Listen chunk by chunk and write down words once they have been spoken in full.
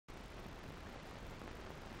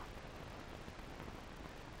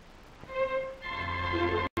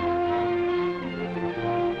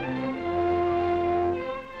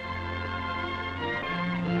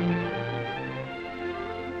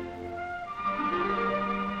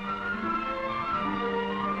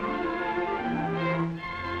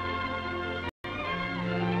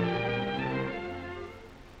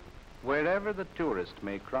Wherever the tourist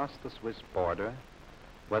may cross the Swiss border,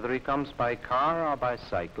 whether he comes by car or by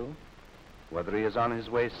cycle, whether he is on his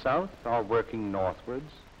way south or working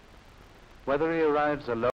northwards, whether he arrives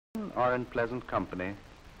alone or in pleasant company,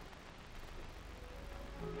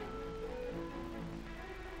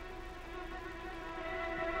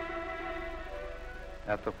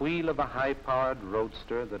 at the wheel of a high-powered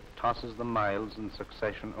roadster that tosses the miles in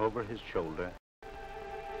succession over his shoulder,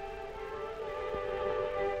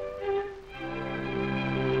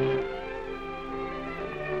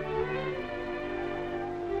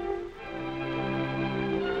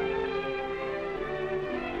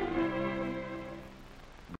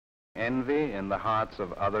 envy in the hearts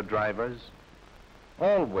of other drivers,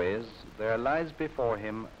 always there lies before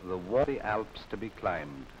him the wall of the Alps to be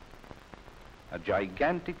climbed, a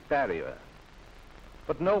gigantic barrier,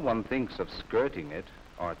 but no one thinks of skirting it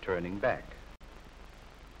or turning back.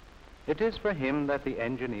 It is for him that the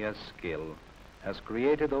engineer's skill has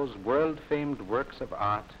created those world-famed works of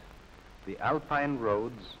art, the Alpine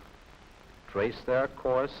roads, trace their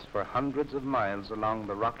course for hundreds of miles along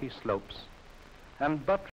the rocky slopes and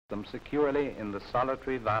buttress them securely in the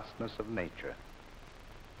solitary vastness of nature.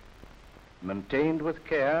 Maintained with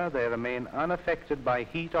care, they remain unaffected by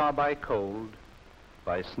heat or by cold,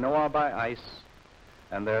 by snow or by ice,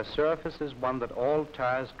 and their surface is one that all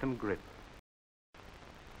tires can grip.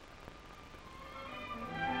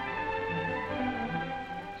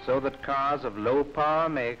 So that cars of low power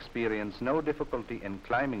may experience no difficulty in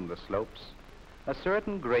climbing the slopes, a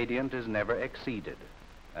certain gradient is never exceeded,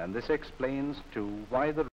 and this explains, too,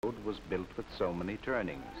 why the road was built with so many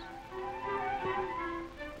turnings.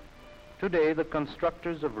 Today, the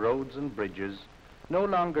constructors of roads and bridges no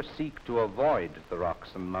longer seek to avoid the rocks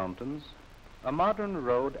and mountains. A modern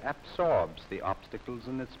road absorbs the obstacles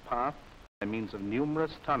in its path by means of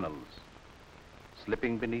numerous tunnels,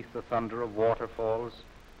 slipping beneath the thunder of waterfalls,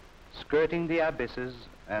 skirting the abysses,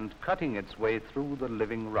 and cutting its way through the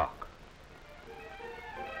living rock.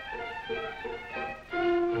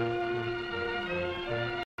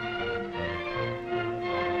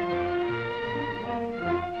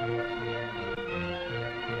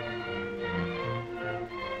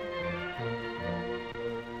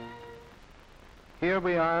 Here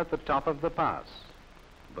we are at the top of the pass,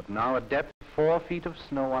 but now a depth of 4 feet of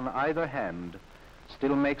snow on either hand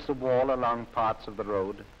still makes a wall along parts of the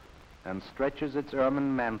road and stretches its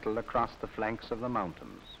ermine mantle across the flanks of the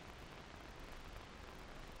mountains.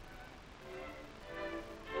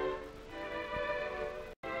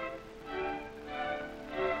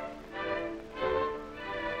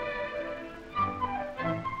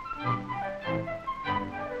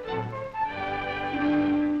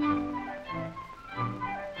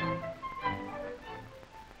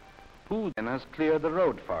 Who then has cleared the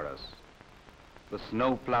road for us? The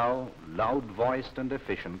snowplow, loud-voiced and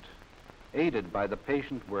efficient, aided by the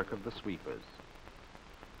patient work of the sweepers.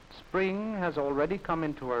 Spring has already come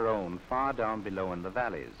into her own far down below in the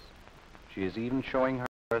valleys. She is even showing her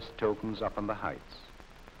first tokens up on the heights.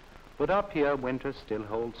 But up here winter still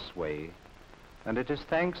holds sway, and it is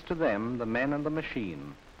thanks to them, the men and the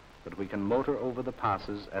machine, that we can motor over the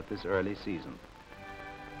passes at this early season.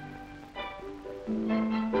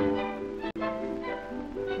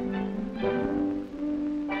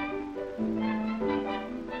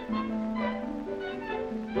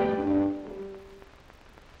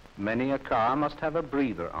 Many a car must have a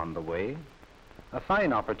breather on the way, a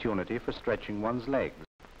fine opportunity for stretching one's legs.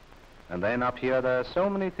 And then up here there are so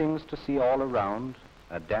many things to see all around,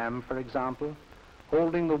 a dam, for example,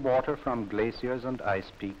 holding the water from glaciers and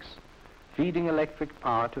ice peaks, feeding electric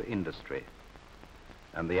power to industry.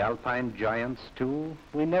 And the Alpine giants, too,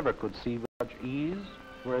 we never could see with such ease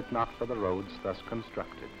were it not for the roads thus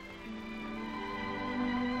constructed.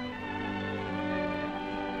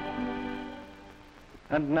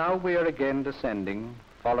 And now we are again descending,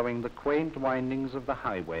 following the quaint windings of the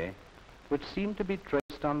highway, which seem to be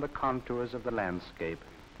traced on the contours of the landscape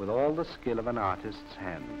with all the skill of an artist's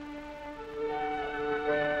hand.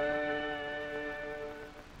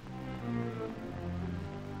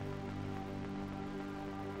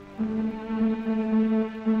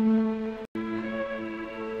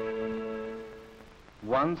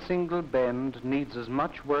 One single bend needs as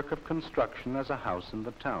much work of construction as a house in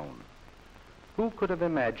the town. Who could have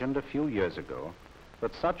imagined a few years ago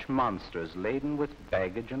that such monsters laden with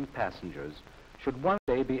baggage and passengers should one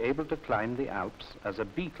day be able to climb the Alps as a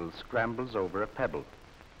beetle scrambles over a pebble?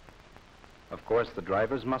 Of course, the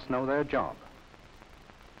drivers must know their job.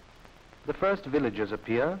 The first villages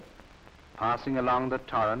appear. Passing along the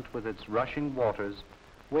torrent with its rushing waters,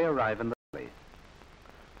 we arrive in the valley.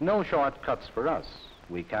 No shortcuts for us.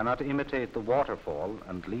 We cannot imitate the waterfall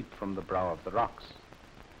and leap from the brow of the rocks.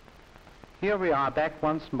 Here we are back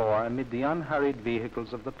once more amid the unhurried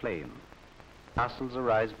vehicles of the plain. Castles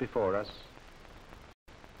arise before us.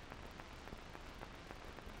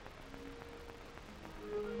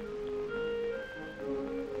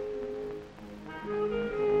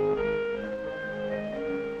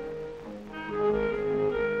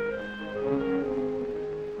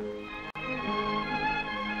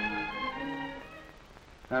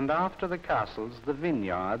 And after the castles, the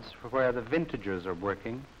vineyards where the vintagers are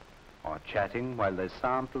working or chatting while they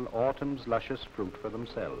sample autumn's luscious fruit for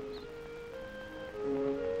themselves.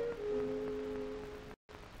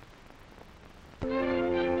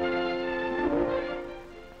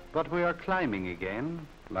 But we are climbing again,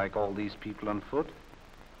 like all these people on foot,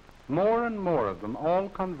 more and more of them all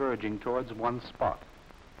converging towards one spot.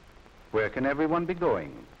 Where can everyone be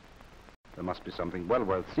going? There must be something well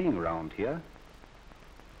worth seeing around here.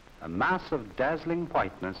 A mass of dazzling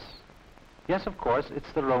whiteness. Yes, of course,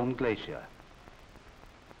 it's the Rhone Glacier.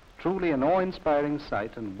 Truly an awe-inspiring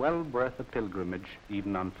sight and well worth a pilgrimage,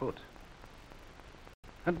 even on foot.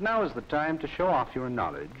 And now is the time to show off your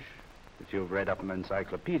knowledge, if you've read up an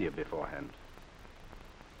encyclopedia beforehand.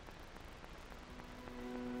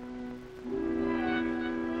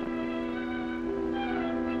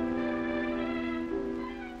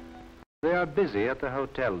 They are busy at the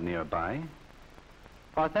hotel nearby.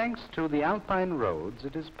 For thanks to the Alpine roads,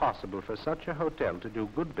 it is possible for such a hotel to do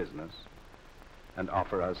good business and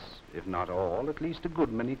offer us, if not all, at least a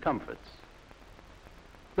good many comforts.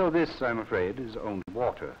 Though this, I'm afraid, is only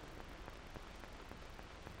water.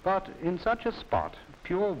 But in such a spot,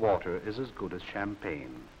 pure water is as good as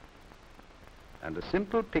champagne. And a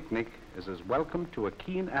simple picnic is as welcome to a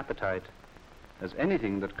keen appetite as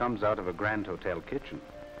anything that comes out of a grand hotel kitchen.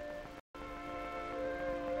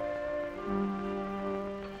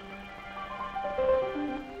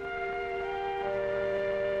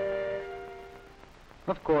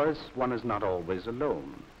 Of course, one is not always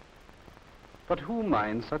alone. But who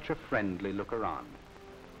minds such a friendly looker-on?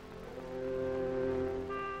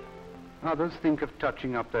 Others think of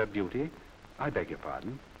touching up their beauty. I beg your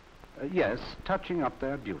pardon. Yes, touching up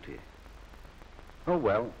their beauty. Oh,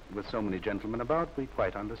 well, with so many gentlemen about, we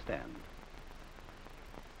quite understand.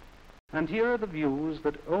 And here are the views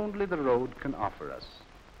that only the road can offer us.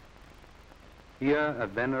 Here, a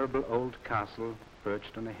venerable old castle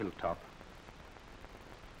perched on a hilltop.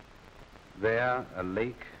 There, a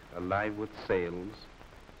lake alive with sails.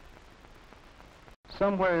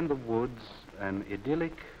 Somewhere in the woods, an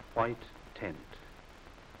idyllic white tent.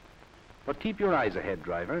 But keep your eyes ahead,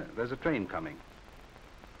 driver. There's a train coming.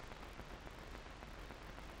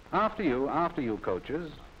 After you,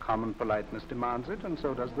 coaches. Common politeness demands it, and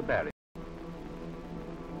so does the barrier.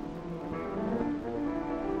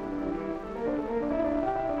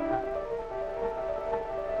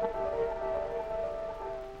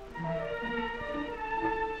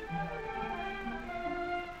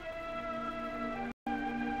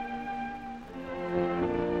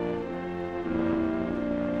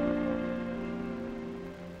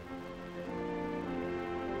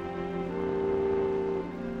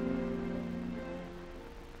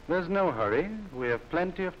 There's no hurry. We have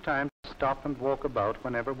plenty of time to stop and walk about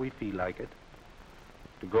whenever we feel like it.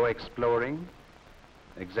 To go exploring,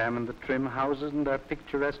 examine the trim houses and their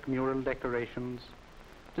picturesque mural decorations,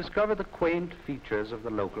 discover the quaint features of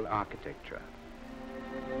the local architecture.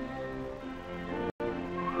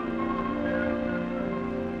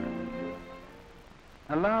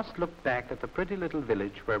 A last look back at the pretty little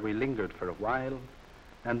village where we lingered for a while,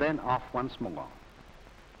 and then off once more.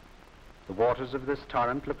 The waters of this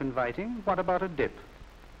torrent look inviting. What about a dip?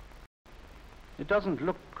 It doesn't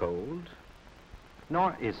look cold,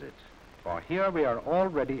 nor is it, for here we are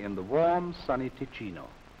already in the warm, sunny Ticino.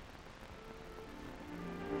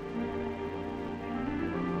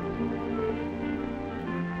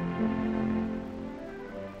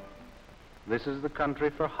 This is the country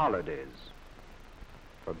for holidays,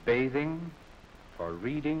 for bathing, for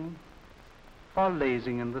reading, for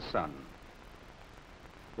lazing in the sun,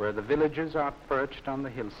 where the villages are perched on the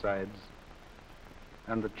hillsides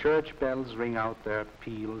and the church bells ring out their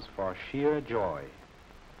peals for sheer joy.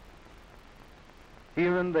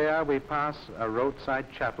 Here and there we pass a roadside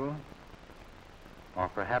chapel, or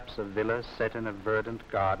perhaps a villa set in a verdant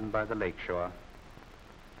garden by the lakeshore,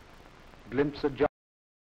 glimpse a jolly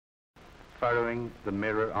furrowing the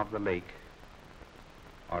mirror of the lake,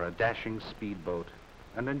 or a dashing speedboat,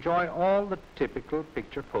 and enjoy all the typical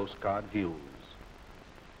picture postcard views.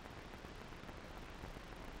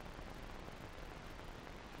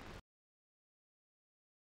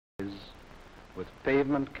 With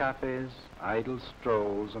pavement cafes, idle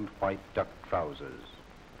strolls, and white duck trousers.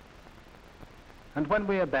 And when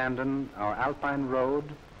we abandon our alpine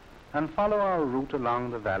road and follow our route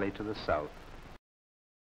along the valley to the south,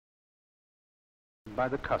 by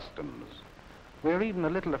the customs, we're even a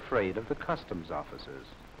little afraid of the customs officers.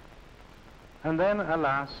 And then,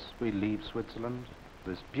 alas, we leave Switzerland,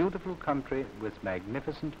 this beautiful country with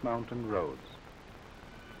magnificent mountain roads.